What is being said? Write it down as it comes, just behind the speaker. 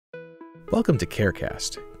Welcome to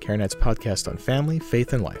CareCast, CareNet's podcast on family,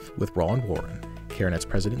 faith, and life with Roland Warren, CareNet's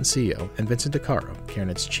president and CEO, and Vincent DeCaro,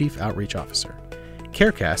 CareNet's chief outreach officer.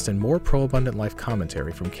 CareCast and more pro-abundant life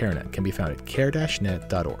commentary from CareNet can be found at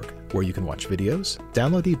care-net.org, where you can watch videos,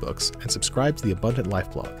 download ebooks, and subscribe to the Abundant Life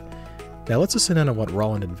blog. Now let's listen in on what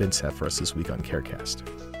Roland and Vince have for us this week on CareCast.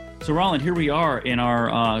 So Roland, here we are in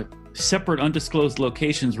our separate undisclosed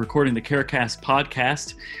locations recording the CareCast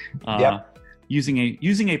podcast.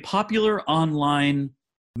 Using a popular online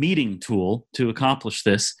meeting tool to accomplish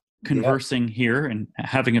this, conversing here and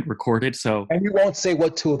having it recorded. And you won't say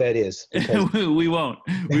what tool that is. We won't.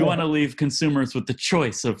 We want to leave consumers with the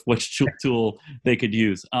choice of which tool they could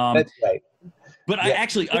use. That's right. But I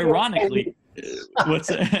actually, ironically, what's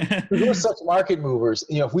it? We're such market movers.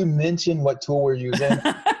 You know, if we mention what tool we're using,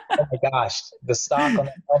 oh my gosh, the stock on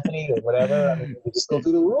that company or whatever, I mean, we just go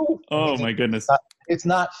through the roof. Oh my goodness. It's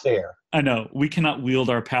not fair. I know. We cannot wield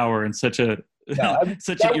our power in such an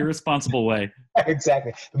irresponsible way.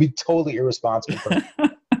 Exactly. It'd be totally irresponsible.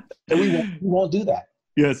 So we won't do that.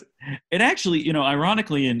 Yes. And actually, you know,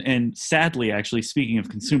 ironically and sadly, actually, speaking of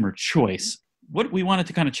consumer choice, what we wanted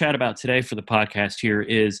to kind of chat about today for the podcast here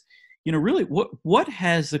is, you know, really what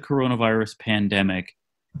has the coronavirus pandemic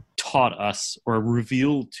taught us or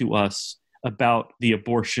revealed to us about the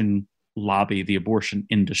abortion lobby, the abortion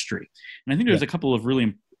industry? And I think there's a couple of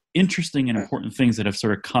really interesting and important things that have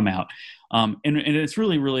sort of come out. And it's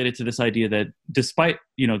really related to this idea that despite,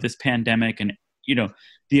 you know, this pandemic and, you know,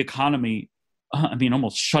 the economy,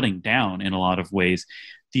 almost shutting down in a lot of ways,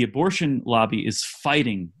 the abortion lobby is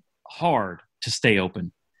fighting hard to stay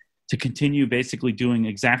open, to continue basically doing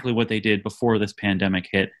exactly what they did before this pandemic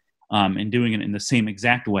hit, and doing it in the same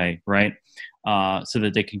exact way, right? So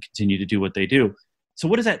that they can continue to do what they do. So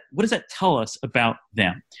what does that tell us about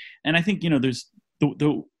them? And I think, you know, there's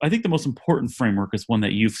I think the most important framework is one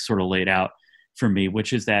that you've sort of laid out for me,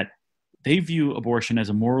 which is that they view abortion as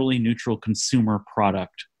a morally neutral consumer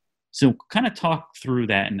product. So kind of talk through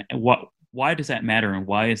that and why does that matter and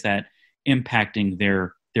why is that impacting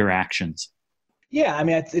their actions? Yeah, I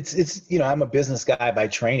mean, it's you know, I'm a business guy by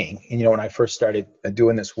training, and you know, when I first started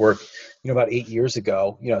doing this work, you know, about 8 years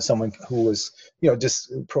ago, you know, someone who was, you know,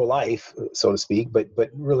 just pro-life, so to speak, but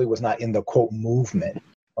really was not in the quote movement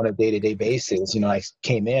on a day-to-day basis. You know, I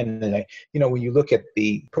came in and you know, when you look at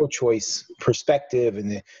the pro-choice perspective,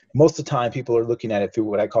 and most of the time people are looking at it through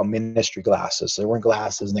what I call ministry glasses. So they're wearing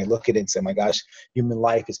glasses and they look at it and say, my gosh, human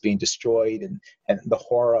life is being destroyed and the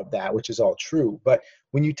horror of that, which is all true. But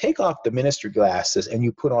when you take off the ministry glasses and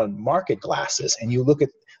you put on market glasses and you look at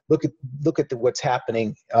what's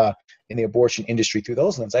happening in the abortion industry through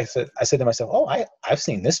those lenses, I said to myself, oh, I've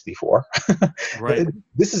seen this before. Right.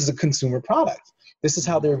 This is a consumer product. This is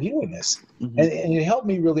how they're viewing this. Mm-hmm. And it helped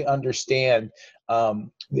me really understand,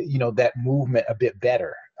 you know, that movement a bit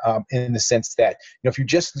better, in the sense that, you know, if you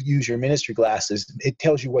just use your ministry glasses, it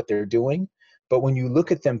tells you what they're doing. But when you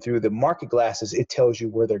look at them through the market glasses, it tells you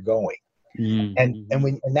where they're going. Mm-hmm.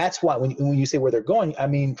 And that's why when you say where they're going, I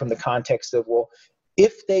mean, from the context of, well,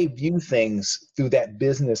 if they view things through that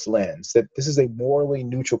business lens, that this is a morally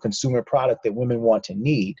neutral consumer product that women want and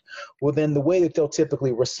need, well, then the way that they'll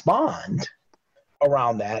typically respond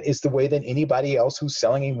around that is the way that anybody else who's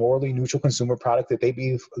selling a morally neutral consumer product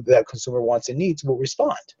that consumer wants and needs will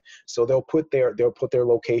respond. So they'll put their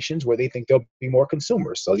locations where they think there'll be more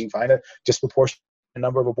consumers. So you find a disproportionate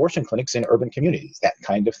number of abortion clinics in urban communities, that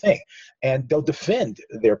kind of thing. And they'll defend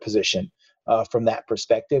their position from that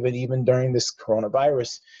perspective. And even during this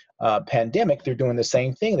coronavirus pandemic, they're doing the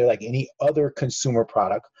same thing. They're like any other consumer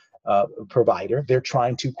product provider. They're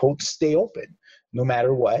trying to, quote, stay open no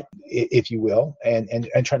matter what, if you will, and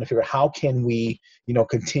trying to figure out how can we, you know,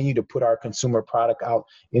 continue to put our consumer product out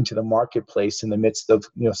into the marketplace in the midst of,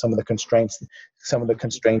 you know, some of the constraints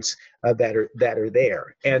that are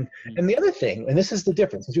there. And the other thing, and this is the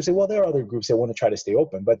difference, is you say, well, there are other groups that want to try to stay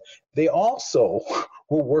open, but they also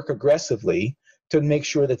will work aggressively to make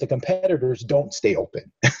sure that the competitors don't stay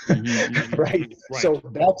open, right? So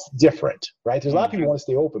that's different, right? There's a lot of people who want to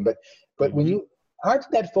stay open, but when you aren't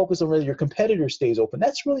that focused on whether your competitor stays open,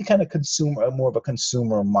 that's really kind of more of a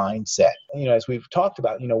consumer mindset. You know, as we've talked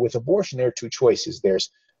about, you know, with abortion, there are two choices.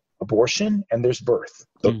 There's abortion and there's birth.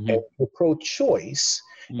 The pro-choice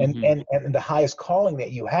and the highest calling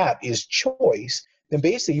that you have is choice. Then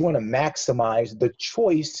basically you want to maximize the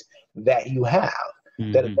choice that you have.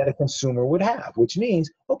 That a consumer would have, which means,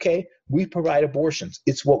 okay, we provide abortions.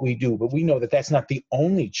 It's what we do, but we know that that's not the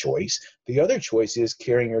only choice. The other choice is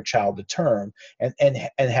carrying your child to term and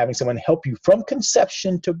having someone help you from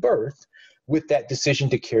conception to birth with that decision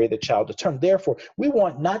to carry the child to term. Therefore, we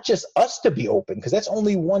want not just us to be open, because that's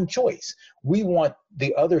only one choice. We want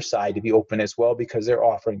the other side to be open as well, because they're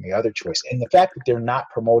offering the other choice. And the fact that they're not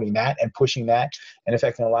promoting that and pushing that, and in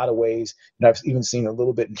fact, in a lot of ways, I've even seen a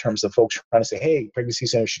little bit in terms of folks trying to say, hey, pregnancy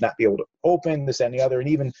centers should not be able to open, this, and the other. And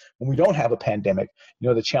even when we don't have a pandemic,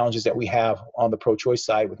 the challenges that we have on the pro-choice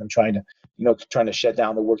side with them trying to shut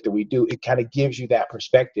down the work that we do, it kind of gives you that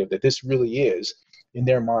perspective that this really is, in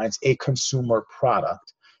their minds, a consumer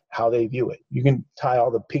product, how they view it. You can tie all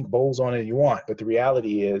the pink bows on it you want, but the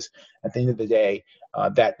reality is, at the end of the day,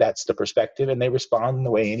 that's the perspective, and they respond in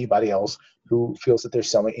the way anybody else who feels that they're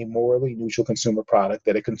selling a morally neutral consumer product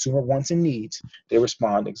that a consumer wants and needs. They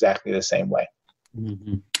respond exactly the same way.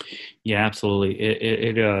 Mm-hmm. Yeah,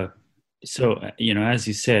 absolutely. So, as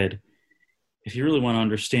you said, if you really want to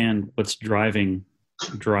understand what's driving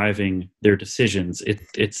their decisions,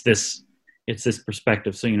 it's this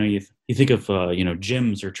perspective. So, you think of,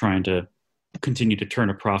 gyms are trying to continue to turn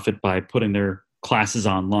a profit by putting their classes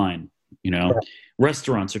online. Right.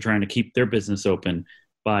 Restaurants are trying to keep their business open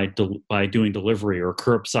by doing delivery or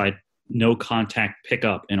curbside, no contact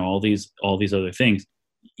pickup, and all these other things.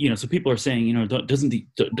 So people are saying, doesn't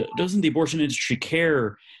the abortion industry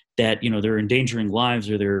care that, they're endangering lives,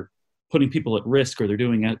 or they're putting people at risk, or they're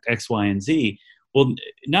doing X, Y, and Z? Well,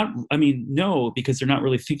 no, because they're not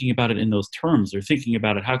really thinking about it in those terms. They're thinking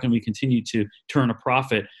about it, how can we continue to turn a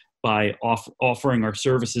profit by offering our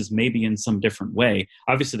services maybe in some different way?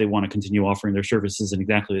 Obviously, they want to continue offering their services in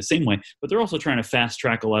exactly the same way, but they're also trying to fast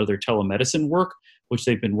track a lot of their telemedicine work, which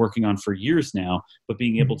they've been working on for years now, but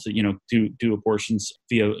being able to, do abortions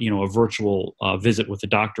via, a virtual visit with a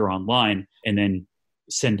doctor online, and then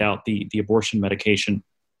send out the abortion medication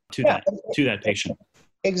to that patient.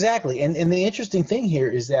 Exactly. And the interesting thing here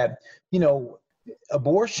is that,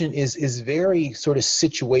 abortion is very sort of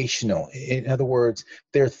situational. In other words,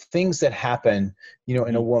 there are things that happen,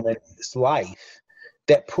 in a woman's life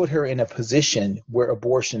that put her in a position where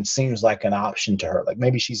abortion seems like an option to her. Like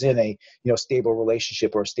maybe she's in a, stable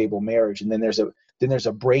relationship or a stable marriage, and then there's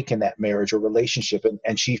a break in that marriage or relationship,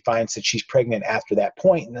 and she finds that she's pregnant after that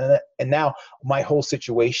point, and now my whole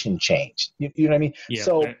situation changed. You know what I mean? Yeah,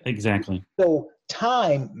 so exactly. So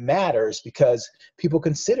time matters because people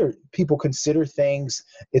consider things.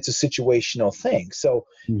 It's a situational thing. So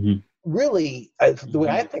really, the way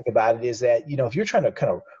I think about it is that, if you're trying to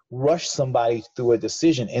kind of rush somebody through a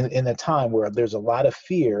decision in a time where there's a lot of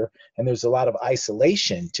fear and there's a lot of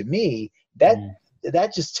isolation, to me, that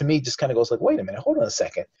just kind of goes like, wait a minute, hold on a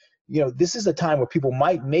second. This is a time where people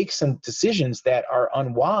might make some decisions that are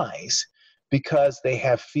unwise because they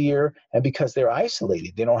have fear and because they're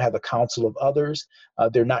isolated. They don't have the counsel of others.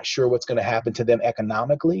 They're not sure what's going to happen to them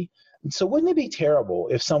economically. And so wouldn't it be terrible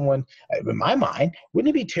if someone, in my mind, wouldn't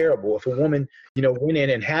it be terrible if a woman, went in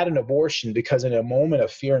and had an abortion because in a moment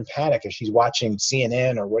of fear and panic, if she's watching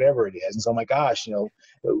CNN or whatever it is, and so, oh my gosh,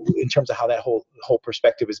 in terms of how that whole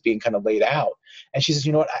perspective is being kind of laid out. And she says,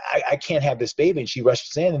 you know what, I can't have this baby. And she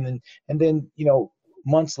rushes in, and then,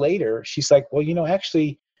 months later, she's like, well,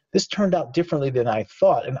 actually, this turned out differently than I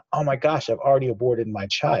thought. And oh my gosh, I've already aborted my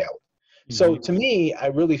child. So to me, I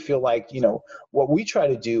really feel like, what we try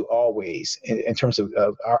to do always in terms of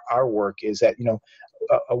our work is that,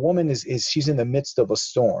 a woman she's in the midst of a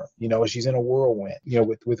storm, she's in a whirlwind,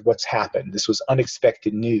 with what's happened. This was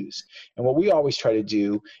unexpected news. And what we always try to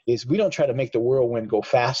do is we don't try to make the whirlwind go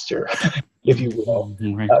faster, if you will,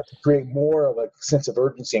 to create more of a sense of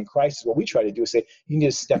urgency and crisis. What we try to do is say, you need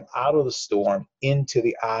to step out of the storm into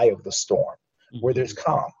the eye of the storm where there's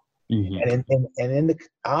calm. And in the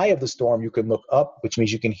eye of the storm, you can look up, which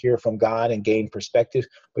means you can hear from God and gain perspective,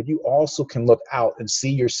 but you also can look out and see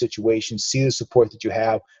your situation, see the support that you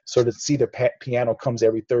have, sort of see the piano comes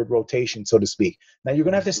every third rotation, so to speak. Now, you're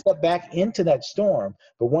going to have to step back into that storm,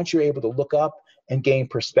 but once you're able to look up and gain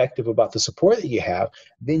perspective about the support that you have,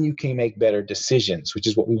 then you can make better decisions, which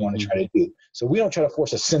is what we want to try to do. So we don't try to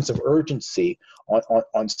force a sense of urgency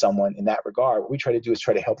on someone in that regard. What we try to do is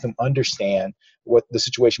try to help them understand what the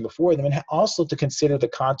situation before them, and also to consider the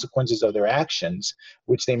consequences of their actions,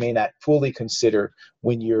 which they may not fully consider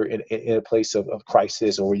when you're in a place of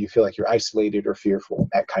crisis, or where you feel like you're isolated or fearful,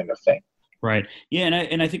 that kind of thing. Right. Yeah,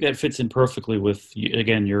 and I think that fits in perfectly with,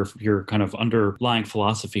 again, your kind of underlying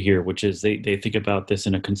philosophy here, which is they think about this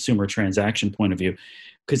in a consumer transaction point of view,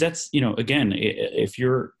 because that's, again, if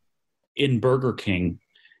you're in Burger King,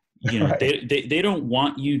 right. they don't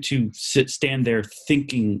want you to stand there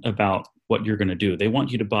thinking about what you're going to do. They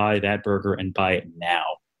want you to buy that burger and buy it now,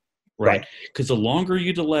 right? Because the longer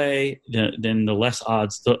you delay, then the less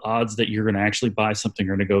odds that you're going to actually buy something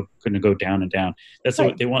are going to go down and down. That's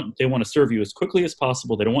what they want. They want to serve you as quickly as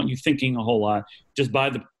possible. They don't want you thinking a whole lot. Just buy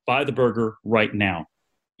the burger right now.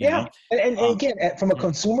 You know? And again, from a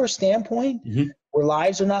consumer standpoint, where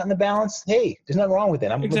lives are not in the balance, hey, there's nothing wrong with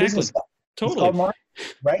it. I'm a business guy. Totally.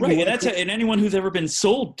 Right. And anyone who's ever been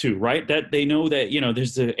sold to, right, that they know that,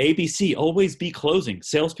 there's the ABC, always be closing.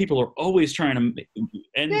 Salespeople are always trying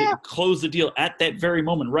to close the deal at that very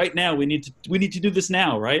moment. Right now, we need to do this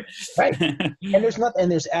now, right? Right. and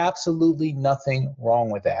there's absolutely nothing wrong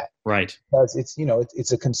with that. Right. Because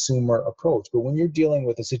it's a consumer approach. But when you're dealing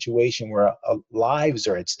with a situation where lives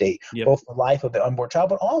are at stake, both the life of the unborn child,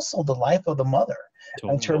 but also the life of the mother.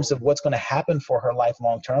 In terms of what's going to happen for her life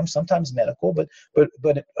long term, sometimes medical, but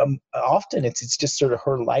often it's just sort of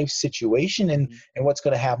her life situation and what's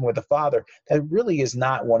going to happen with the father. That really is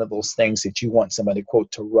not one of those things that you want somebody,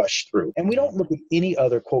 quote, to rush through. And we don't look at any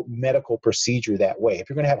other, quote, medical procedure that way. If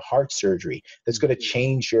you're going to have heart surgery that's going to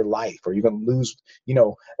change your life, or you're going to lose,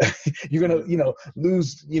 you're going to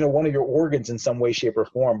lose, one of your organs in some way, shape, or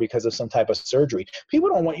form because of some type of surgery, people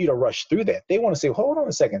don't want you to rush through that. They want to say, hold on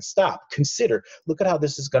a second, stop, consider, look at how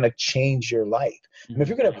this is going to change your life. And if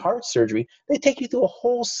you're going to have heart surgery, they take you through a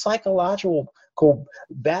whole psychological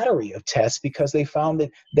battery of tests, because they found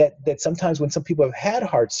that sometimes when some people have had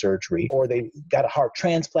heart surgery, or they got a heart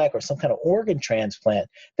transplant or some kind of organ transplant,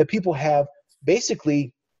 that people have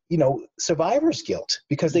basically survivor's guilt,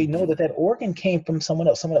 because they know that organ came from someone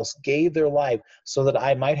else. Someone else gave their life so that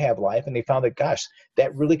I might have life. And they found that, gosh,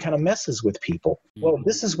 that really kind of messes with people. Well,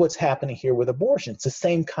 this is what's happening here with abortion. It's the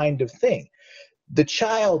same kind of thing. The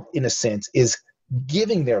child, in a sense, is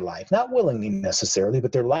giving their life, not willingly necessarily,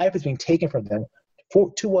 but their life is being taken from them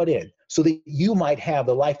to what end? So that you might have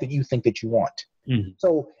the life that you think that you want.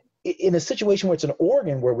 So in a situation where it's an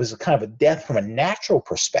organ, where it was a kind of a death from a natural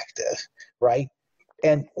perspective, right?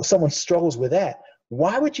 And someone struggles with that,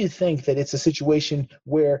 why would you think that it's a situation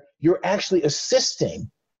where you're actually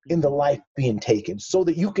assisting in the life being taken so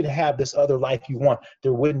that you can have this other life you want?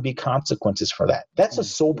 There wouldn't be consequences for that. That's a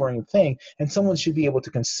sobering thing, and someone should be able to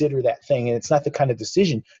consider that thing. And it's not the kind of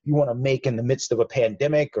decision you want to make in the midst of a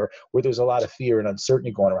pandemic, or where there's a lot of fear and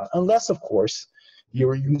uncertainty going around, unless, of course,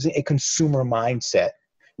 you're using a consumer mindset.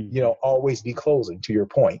 Always be closing, to your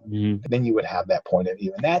point. Then you would have that point of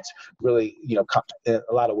view. And that's really, in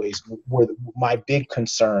a lot of ways where my big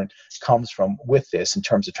concern comes from with this, in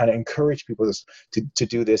terms of trying to encourage people to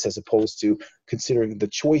do this, as opposed to considering the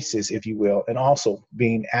choices, if you will, and also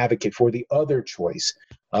being advocate for the other choice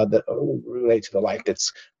that relates to the life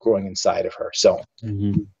that's growing inside of her. So.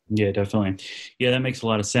 Yeah, definitely. Yeah, that makes a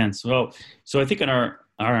lot of sense. Well, so I think in our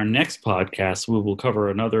next podcast, we will cover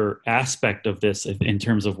another aspect of this in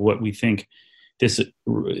terms of what we think this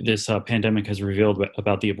pandemic has revealed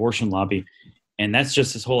about the abortion lobby. And that's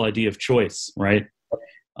just this whole idea of choice, right?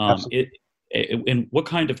 And what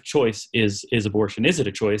kind of choice is abortion? Is it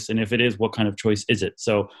a choice? And if it is, what kind of choice is it?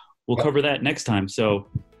 So we'll cover that next time. So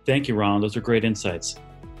thank you, Ron. Those are great insights.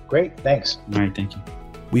 Great. Thanks. All right. Thank you.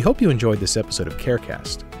 We hope you enjoyed this episode of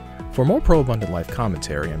CareCast. For more Pro-Abundant Life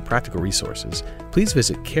commentary and practical resources, please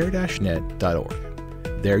visit care-net.org.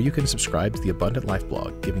 There you can subscribe to the Abundant Life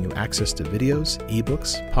blog, giving you access to videos,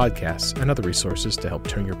 ebooks, podcasts, and other resources to help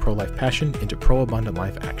turn your pro-life passion into pro-abundant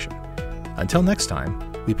life action. Until next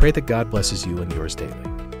time, we pray that God blesses you and yours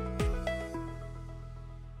daily.